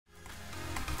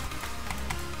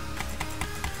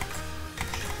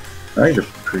That is a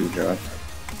pretty job.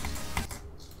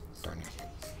 Darn it.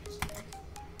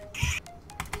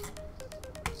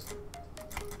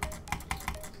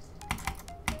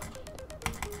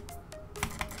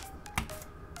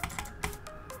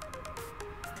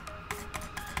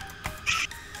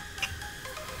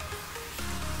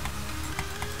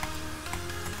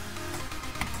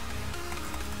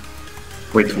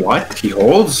 Wait, what? He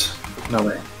holds? No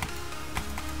way.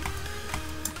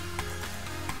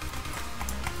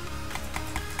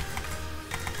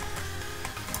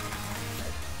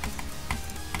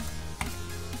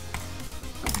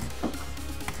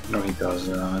 No, he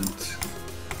doesn't.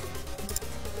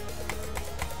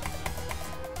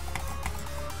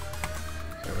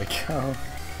 There we go.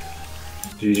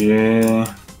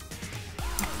 GG.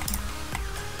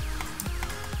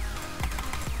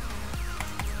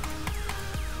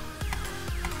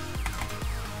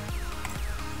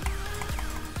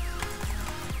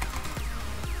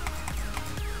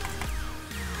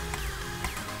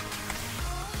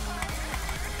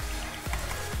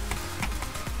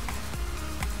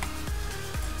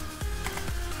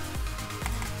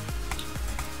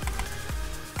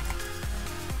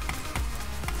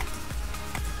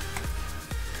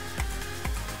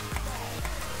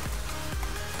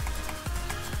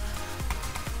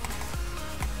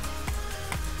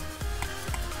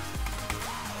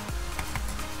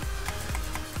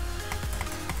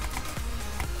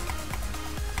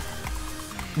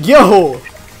 Yo!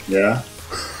 Yeah.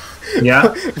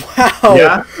 Yeah. Wow.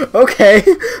 Yeah. Okay.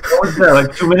 What was that,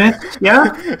 like 2 minutes?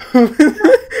 Yeah?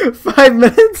 5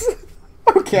 minutes?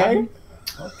 Okay.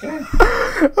 Okay.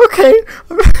 Okay.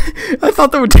 I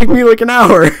thought that would take me like an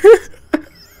hour.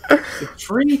 It's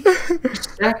free. He's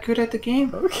that good at the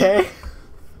game. Okay.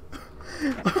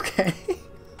 Okay.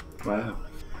 Wow.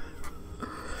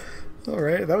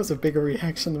 Alright, that was a bigger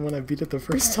reaction than when I beat it the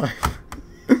first time.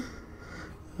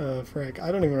 Frick.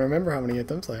 I don't even remember how many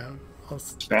attempts I have.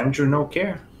 Spam drew no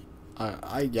care.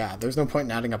 Yeah, there's no point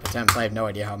in adding up attempts. I have no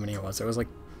idea how many it was. It was like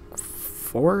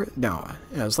 4? No,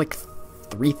 it was like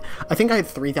 3. I think I had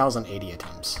 3,080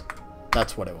 attempts.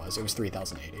 That's what it was. It was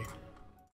 3,080.